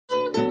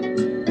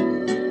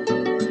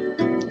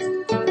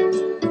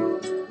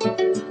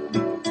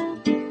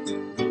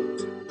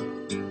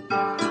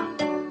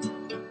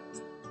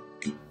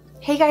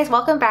guys,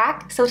 welcome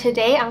back. So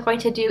today I'm going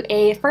to do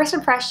a first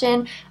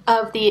impression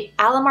of the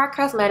Alamar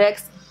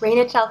Cosmetics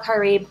Reina Del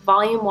Caribe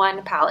Volume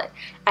 1 palette.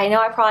 I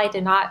know I probably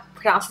did not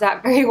pronounce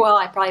that very well.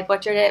 I probably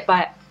butchered it,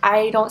 but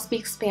I don't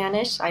speak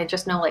Spanish. I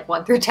just know like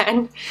 1 through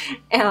 10,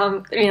 you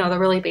know, the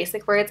really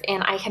basic words,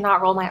 and I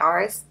cannot roll my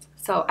R's.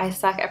 So I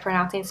suck at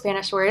pronouncing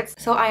Spanish words.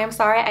 So I am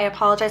sorry, I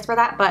apologize for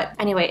that. But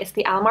anyway, it's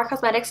the Alamar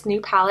Cosmetics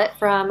new palette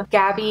from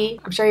Gabby.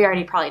 I'm sure you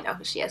already probably know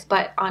who she is,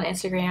 but on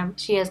Instagram,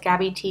 she is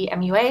Gabby T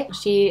MUA.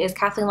 She is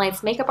Kathleen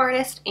Light's makeup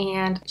artist,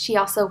 and she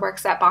also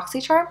works at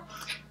BoxyCharm.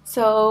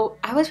 So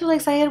I was really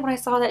excited when I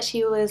saw that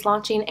she was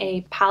launching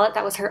a palette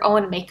that was her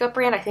own makeup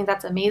brand. I think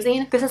that's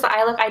amazing. This is the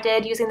eye look I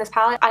did using this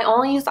palette. I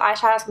only used the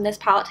eyeshadows from this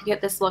palette to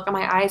get this look on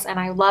my eyes, and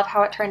I love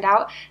how it turned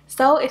out.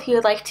 So if you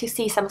would like to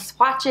see some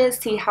swatches,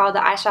 see how the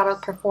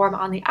eyeshadows perform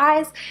on the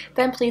eyes,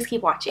 then please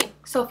keep watching.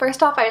 So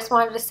first off, I just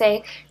wanted to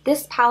say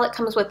this palette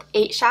comes with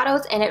 8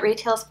 shadows and it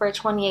retails for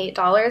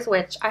 $28,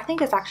 which I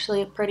think is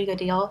actually a pretty good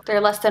deal.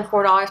 They're less than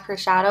 $4 per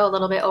shadow, a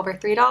little bit over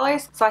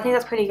 $3. So I think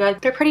that's pretty good.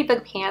 They're pretty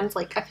big pans.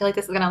 Like, I feel like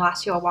this is gonna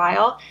last you a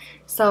while.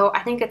 So I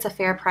think it's a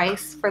fair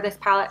price for this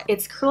palette.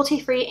 It's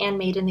cruelty-free and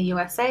made in the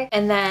USA.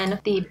 And then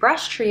the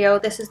brush trio,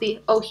 this is the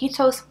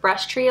Ojitos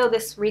brush trio.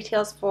 This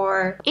retails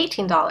for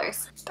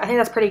 $18. I think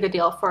that's a pretty good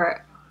deal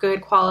for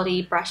good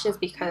quality brushes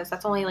because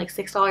that's only like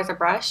 $6 a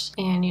brush,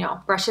 and you know,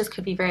 brushes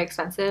could be very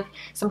expensive.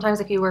 Sometimes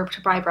if you were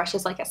to buy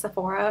brushes like at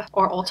Sephora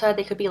or Ulta,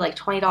 they could be like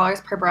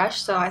 $20 per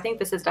brush, so I think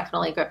this is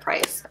definitely a good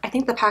price. I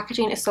think the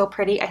packaging is so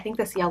pretty. I think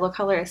this yellow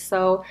color is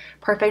so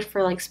perfect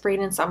for like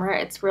spring and summer.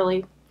 It's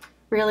really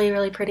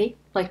pretty,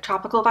 like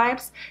tropical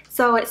vibes.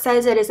 So it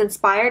says it is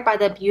inspired by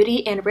the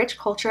beauty and rich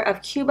culture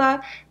of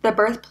Cuba, the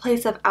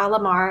birthplace of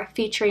Alamar,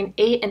 featuring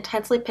 8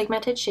 intensely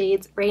pigmented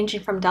shades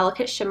ranging from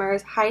delicate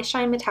shimmers, high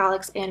shine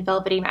metallics, and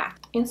velvety matte.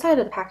 Inside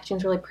of the packaging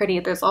is really pretty.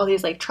 There's all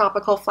these like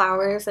tropical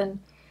flowers and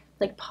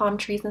like palm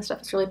trees and stuff.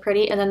 It's really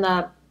pretty. And then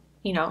the,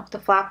 you know, the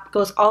flap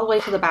goes all the way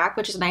to the back,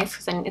 which is nice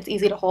because then it's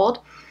easy to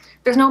hold.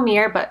 There's no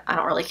mirror, but I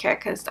don't really care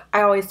because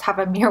I always have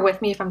a mirror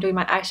with me if I'm doing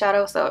my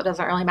eyeshadow, so it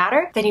doesn't really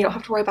matter. Then you don't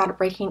have to worry about it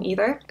breaking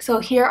either. So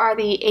here are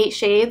the 8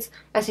 shades.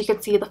 As you can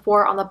see, the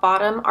 4 on the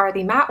bottom are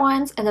the matte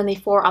ones, and then the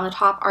 4 on the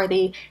top are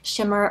the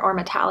shimmer or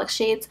metallic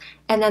shades.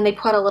 And then they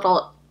put a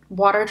little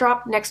water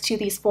drop next to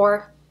these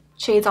 4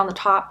 shades on the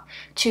top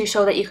to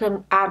show that you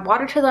can add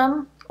water to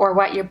them or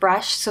wet your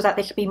brush so that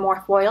they can be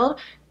more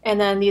foiled.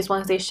 And then these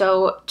ones they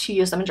show to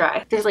use them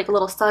dry. There's like a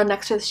little sun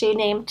next to the shade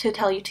name to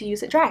tell you to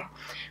use it dry.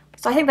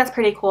 So I think that's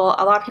pretty cool.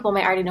 A lot of people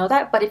may already know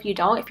that, but if you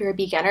don't, if you're a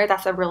beginner,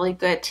 that's a really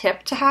good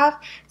tip to have.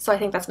 So I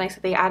think that's nice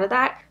that they added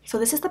that. So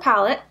this is the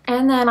palette.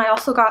 And then I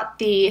also got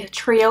the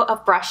trio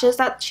of brushes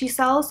that she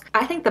sells.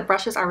 I think the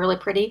brushes are really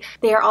pretty.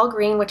 They are all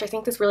green, which I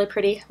think is really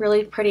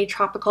pretty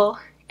tropical.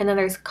 And then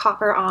there's a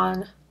copper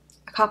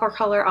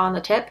color on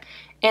the tip.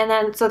 And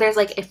then, so there's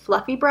like a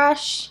fluffy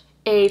brush,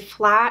 a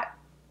flat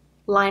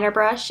liner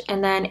brush,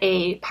 and then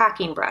a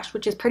packing brush,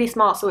 which is pretty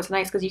small, so it's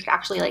nice because you can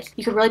actually like,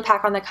 you could really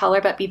pack on the color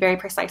but be very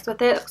precise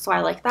with it, so I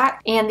like that.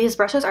 And these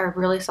brushes are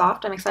really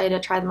soft. I'm excited to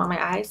try them on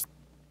my eyes.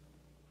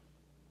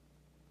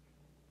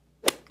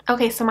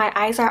 Okay, so my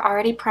eyes are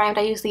already primed.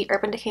 I used the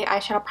Urban Decay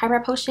Eyeshadow Primer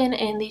Potion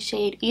in the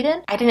shade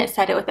Eden. I didn't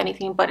set it with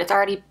anything, but it's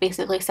already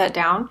basically set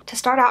down. To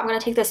start out, I'm going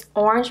to take this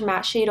orange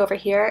matte shade over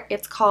here.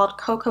 It's called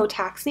Cocoa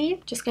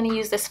Taxi. Just going to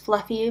use this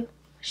fluffy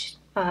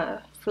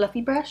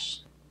brush.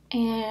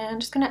 And I'm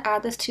just going to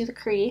add this to the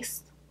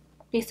crease,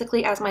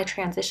 basically as my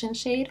transition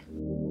shade.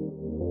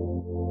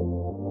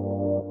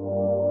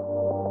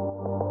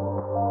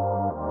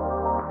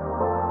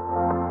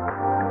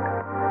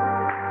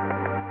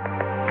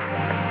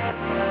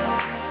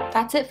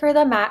 That's it for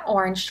the matte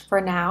orange for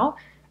now.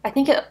 I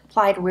think it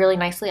applied really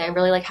nicely. I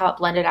really like how it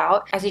blended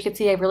out. As you can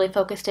see, I really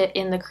focused it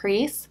in the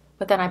crease,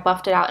 but then I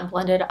buffed it out and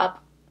blended it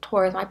up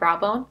towards my brow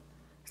bone.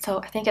 So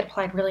I think it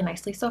applied really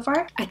nicely so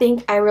far. I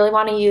think I really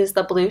want to use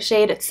the blue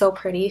shade. It's so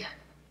pretty.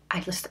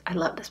 I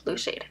love this blue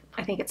shade.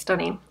 I think it's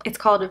stunning. It's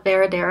called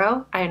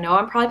Veradero. I know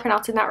I'm probably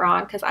pronouncing that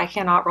wrong because I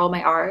cannot roll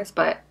my R's,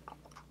 but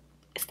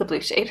it's the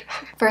blue shade.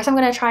 First, I'm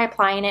going to try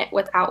applying it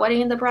without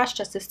wetting the brush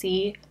just to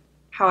see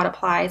how it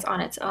applies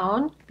on its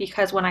own,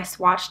 because when I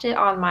swatched it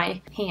on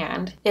my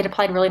hand, it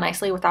applied really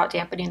nicely without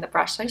dampening the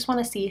brush. So I just want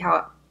to see how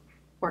it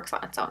works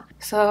on its own.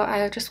 So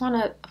I just want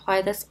to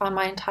apply this on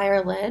my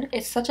entire lid.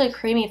 It's such a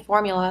creamy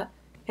formula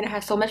and it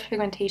has so much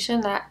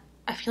pigmentation that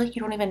I feel like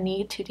you don't even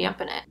need to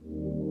dampen it.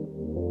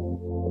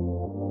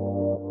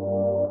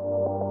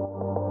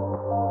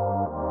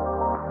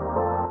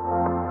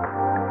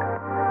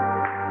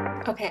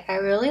 Okay, I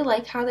really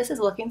like how this is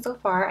looking so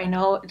far. I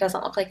know it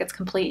doesn't look like it's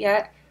complete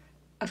yet,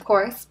 of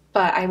course,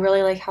 but I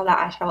really like how that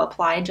eyeshadow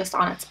applied just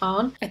on its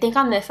own. I think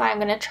on this side I'm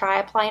going to try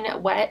applying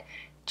it wet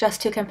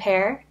just to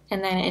compare,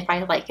 and then if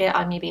I like it,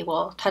 I maybe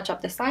will touch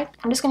up this side.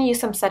 I'm just going to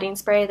use some setting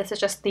spray. This is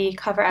just the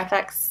Cover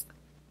FX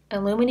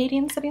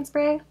Illuminating Setting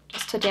Spray,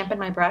 just to dampen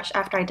my brush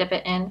after I dip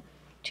it in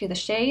to the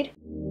shade.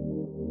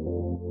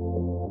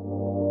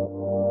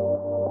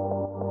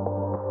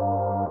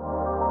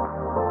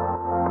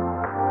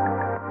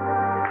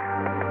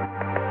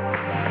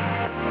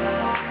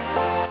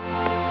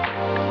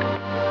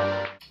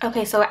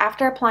 Okay, so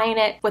after applying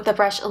it with the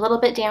brush a little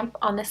bit damp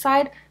on this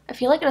side, I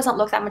feel like it doesn't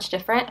look that much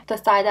different. The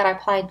side that I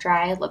applied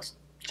dry looks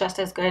just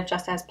as good,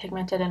 just as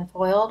pigmented and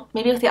foiled.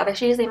 Maybe with the other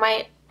shades they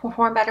might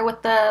perform better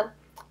with the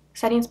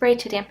setting spray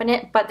to dampen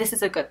it, but this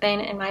is a good thing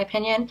in my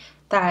opinion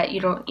that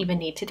you don't even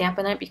need to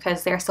dampen it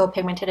because they're so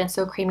pigmented and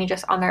so creamy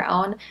just on their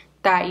own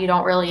that you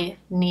don't really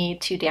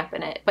need to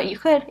dampen it, but you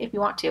could if you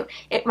want to.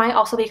 It might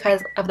also be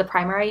because of the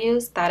primer I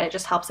use that it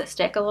just helps it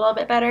stick a little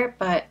bit better,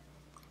 but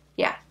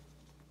yeah,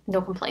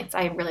 no complaints.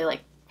 I really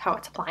like how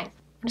it's applying.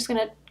 I'm just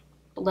gonna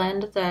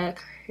blend the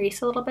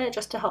crease a little bit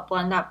just to help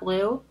blend that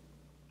blue.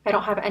 I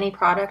don't have any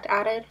product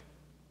added.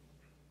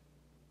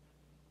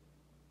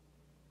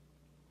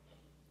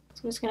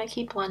 So I'm just gonna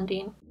keep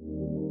blending.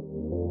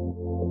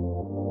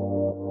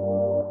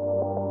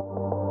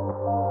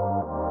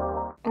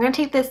 I'm gonna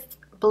take this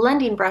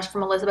blending brush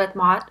from Elizabeth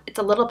Mott. It's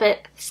a little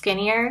bit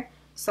skinnier,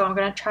 so I'm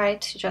gonna try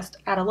to just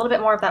add a little bit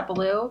more of that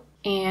blue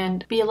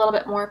and be a little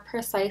bit more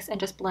precise and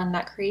just blend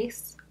that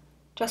crease,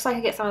 just so I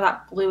can get some of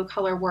that blue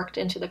color worked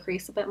into the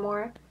crease a bit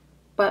more,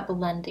 but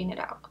blending it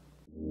out.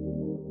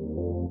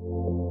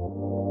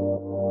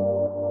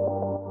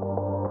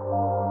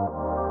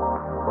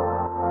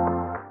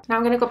 Now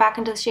I'm going to go back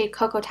into the shade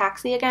Cocoa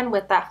Taxi again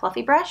with that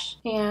fluffy brush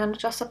and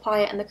just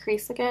apply it in the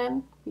crease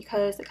again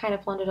because it kind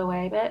of blended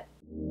away a bit.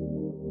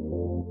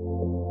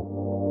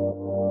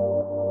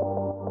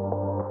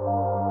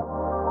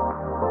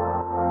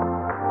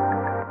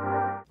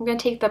 I'm going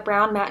to take the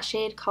brown matte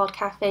shade called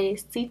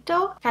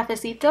Cafecito,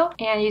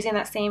 and using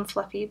that same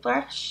fluffy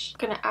brush,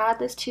 I'm going to add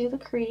this to the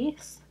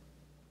crease,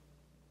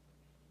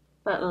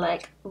 but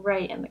like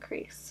right in the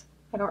crease.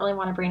 I don't really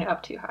want to bring it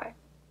up too high.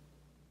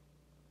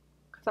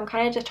 I'm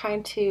kind of just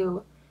trying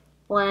to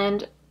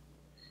blend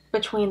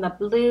between the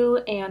blue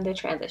and the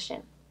transition.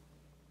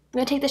 I'm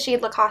going to take the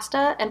shade La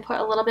Costa and put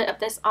a little bit of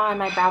this on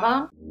my brow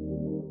bone.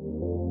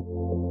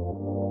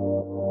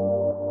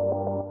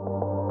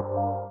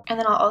 And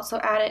then I'll also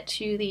add it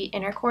to the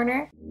inner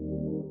corner.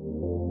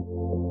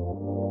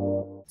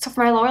 So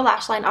for my lower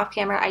lash line off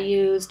camera, I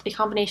used a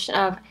combination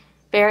of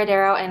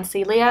Veradero and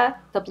Celia,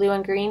 the blue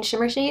and green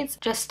shimmer shades.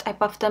 I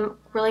buffed them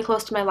really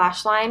close to my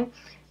lash line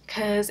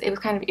because it was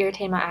kind of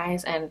irritating my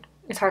eyes and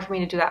it's hard for me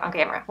to do that on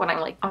camera when I'm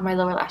like on my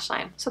lower lash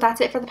line. So that's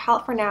it for the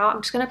palette for now.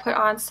 I'm just going to put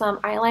on some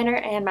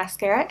eyeliner and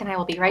mascara and I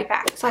will be right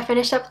back. So I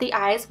finished up the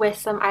eyes with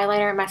some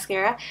eyeliner and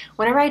mascara.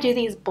 Whenever I do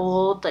these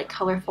bold, like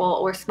colorful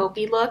or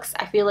smoky looks,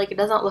 I feel like it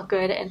doesn't look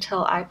good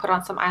until I put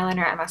on some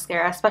eyeliner and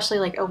mascara, especially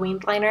like a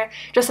winged liner.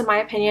 Just in my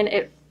opinion,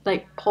 it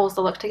like pulls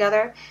the look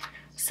together.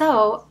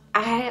 So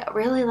I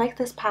really like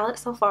this palette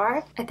so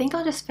far. I think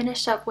I'll just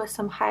finish up with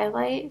some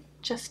highlight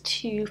just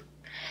to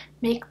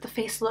make the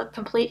face look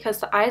complete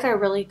because the eyes are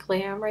really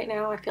glam right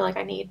now. I feel like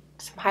I need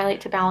some highlight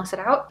to balance it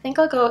out. I think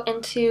I'll go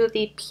into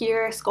the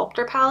Pure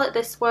Sculptor palette.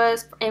 This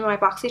was in my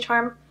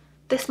BoxyCharm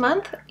this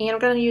month and I'm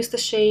going to use the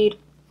shade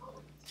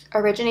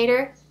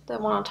Originator, the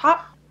one on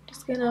top.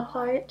 Just going to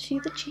apply it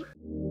to the cheek.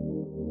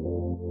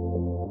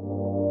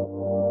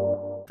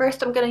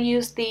 First I'm going to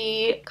use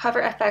the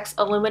Cover FX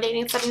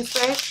Illuminating Setting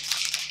Spray.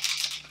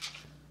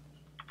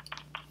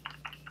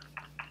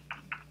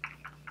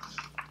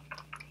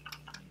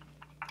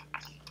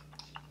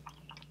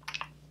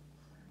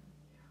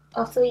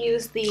 Also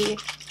use the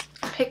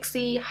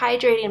Pixie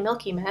Hydrating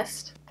Milky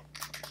Mist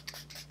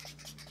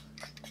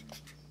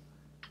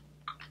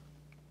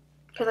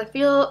because I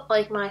feel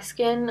like my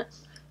skin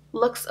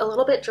looks a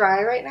little bit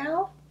dry right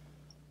now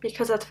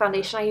because of the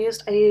foundation I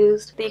used. I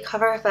used the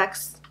Cover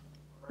FX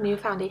new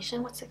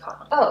foundation. What's it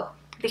called? Oh,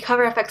 the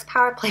Cover FX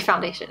Power Play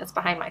foundation. It's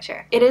behind my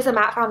chair. It is a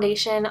matte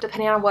foundation.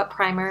 Depending on what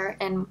primer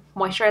and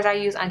moisturizer I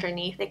use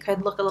underneath, it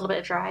could look a little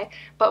bit dry.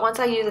 But once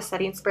I use a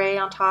setting spray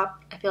on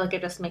top, I feel like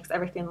it just makes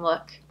everything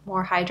look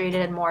more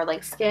hydrated and more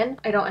like skin.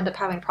 I don't end up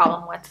having a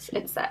problem once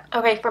it's set.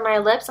 Okay, for my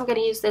lips, I'm going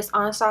to use this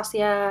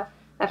Anastasia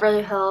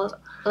Beverly Hills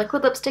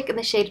liquid lipstick in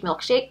the shade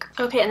Milkshake.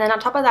 Okay, and then on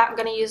top of that, I'm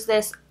going to use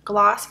this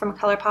gloss from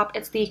ColourPop.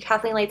 It's the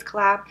Kathleen Lights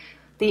collab.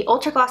 The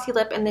Ultra Glossy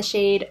Lip in the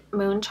shade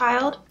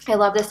Moonchild. I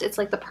love this. It's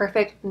like the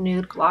perfect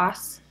nude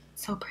gloss.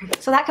 So pretty.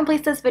 So that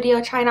completes this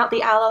video trying out the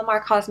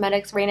Alamar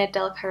Cosmetics Reina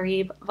Del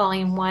Caribe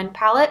Volume 1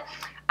 palette.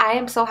 I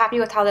am so happy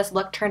with how this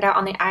look turned out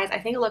on the eyes. I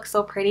think it looks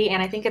so pretty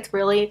and I think it's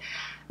really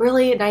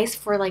nice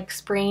for like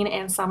spring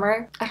and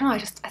summer. I don't know,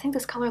 I think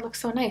this color looks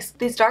so nice.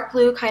 These dark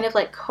blue, kind of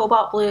like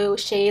cobalt blue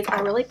shades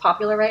are really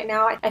popular right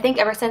now. I think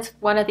ever since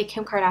one of the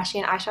Kim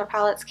Kardashian eyeshadow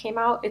palettes came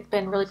out, it's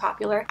been really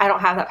popular. I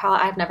don't have that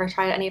palette. I've never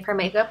tried any of her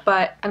makeup,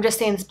 but I'm just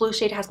saying this blue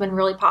shade has been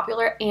really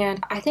popular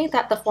and I think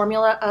that the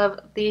formula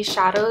of these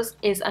shadows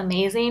is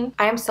amazing.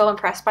 I am so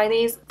impressed by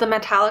these. The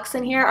metallics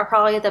in here are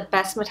probably the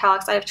best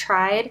metallics I've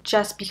tried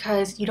just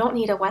because you don't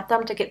need to wet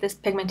them to get this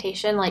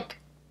pigmentation. Like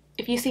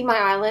if you see my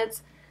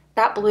eyelids,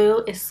 that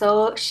blue is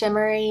so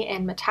shimmery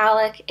and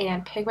metallic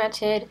and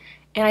pigmented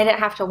and I didn't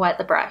have to wet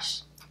the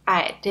brush.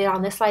 I did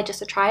on this side just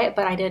to try it,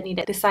 but I didn't need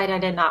it. This side I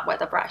did not wet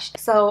the brush.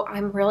 So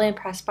I'm really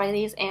impressed by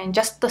these and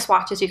just the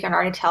swatches you can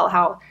already tell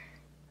how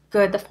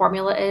good the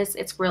formula is.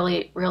 It's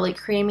really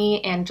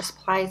creamy and just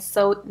applies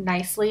so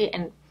nicely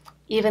and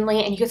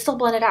evenly, and you can still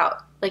blend it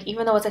out. Like,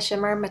 even though it's a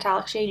shimmer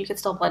metallic shade, you can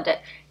still blend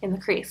it in the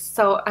crease.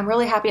 So I'm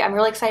really happy. I'm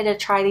really excited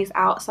to try these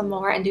out some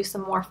more and do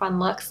some more fun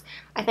looks.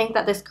 I think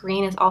that this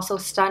green is also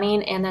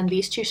stunning, and then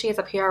these two shades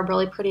up here are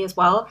really pretty as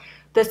well.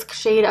 This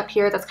shade up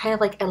here that's kind of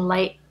like a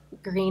light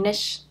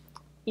greenish,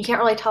 you can't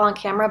really tell on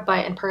camera,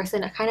 but in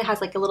person it kind of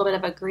has like a little bit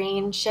of a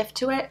green shift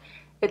to it.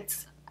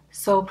 It's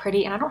so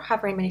pretty, and I don't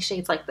have very many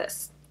shades like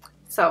this.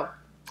 So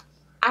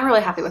I'm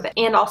really happy with it.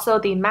 And also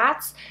the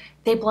mattes,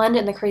 they blend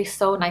in the crease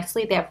so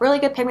nicely. They have really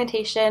good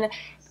pigmentation,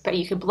 but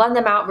you can blend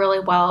them out really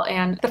well,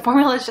 and the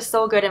formula is just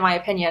so good in my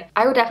opinion.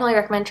 I would definitely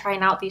recommend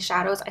trying out these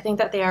shadows. I think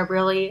that they are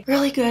really,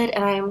 really good,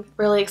 and I'm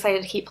really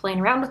excited to keep playing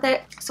around with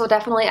it. So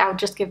definitely I would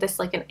just give this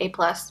like an A+.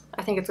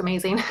 I think it's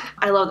amazing.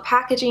 I love the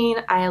packaging.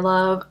 I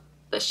love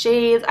the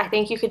shades. I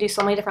think you could do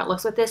so many different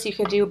looks with this. You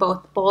could do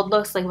both bold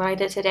looks like what I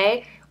did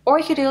today, or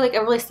you could do like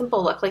a really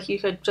simple look. Like, you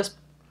could just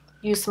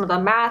use some of the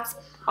mattes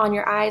on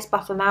your eyes,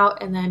 buff them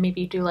out, and then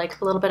maybe do like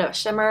a little bit of a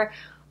shimmer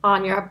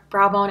on your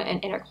brow bone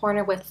and inner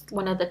corner with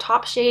one of the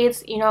top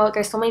shades. You know,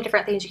 there's so many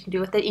different things you can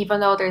do with it. Even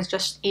though there's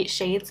just 8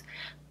 shades,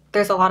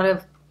 there's a lot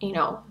of, you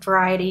know,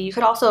 variety. You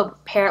could also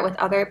pair it with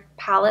other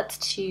palettes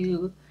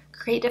to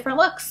create different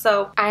looks.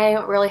 So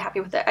I'm really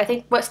happy with it. I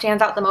think what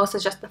stands out the most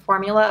is just the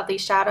formula of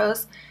these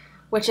shadows,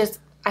 which is,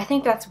 I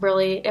think that's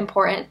really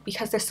important,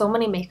 because there's so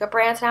many makeup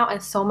brands now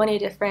and so many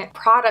different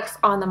products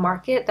on the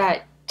market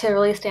that to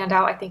really stand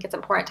out, I think it's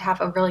important to have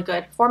a really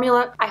good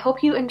formula. I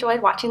hope you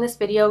enjoyed watching this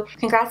video.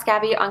 Congrats,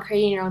 Gabby, on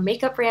creating your own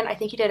makeup brand. I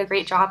think you did a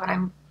great job, and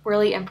I'm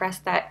really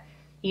impressed that,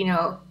 you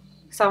know,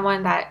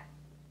 someone that,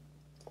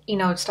 you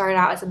know, started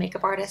out as a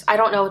makeup artist. I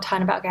don't know a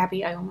ton about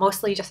Gabby. I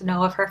mostly just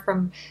know of her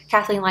from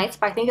Kathleen Lights,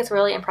 but I think it's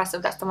really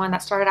impressive that someone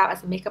that started out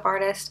as a makeup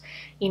artist,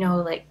 you know,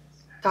 like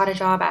got a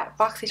job at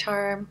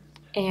BoxyCharm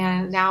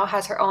and now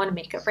has her own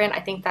makeup brand. I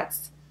think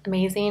that's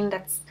amazing.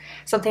 That's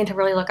something to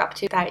really look up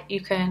to, that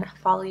you can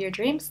follow your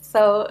dreams.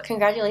 So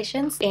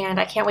congratulations, and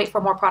I can't wait for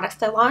more products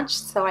to launch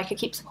so I could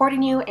keep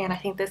supporting you, and I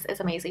think this is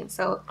amazing.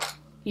 So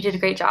you did a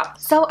great job.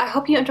 So I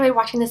hope you enjoyed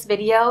watching this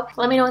video.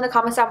 Let me know in the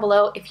comments down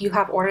below if you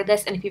have ordered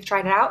this and if you've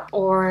tried it out,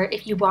 or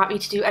if you want me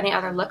to do any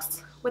other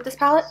looks with this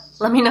palette.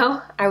 Let me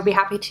know. I would be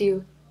happy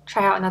to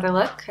try out another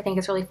look. I think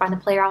it's really fun to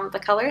play around with the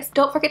colors.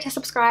 Don't forget to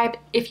subscribe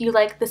if you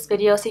like this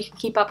video so you can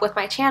keep up with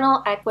my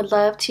channel. I would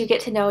love to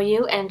get to know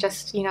you and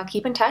just, you know,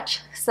 keep in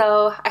touch.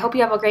 So I hope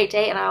you have a great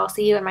day, and I will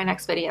see you in my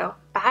next video.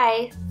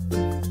 Bye!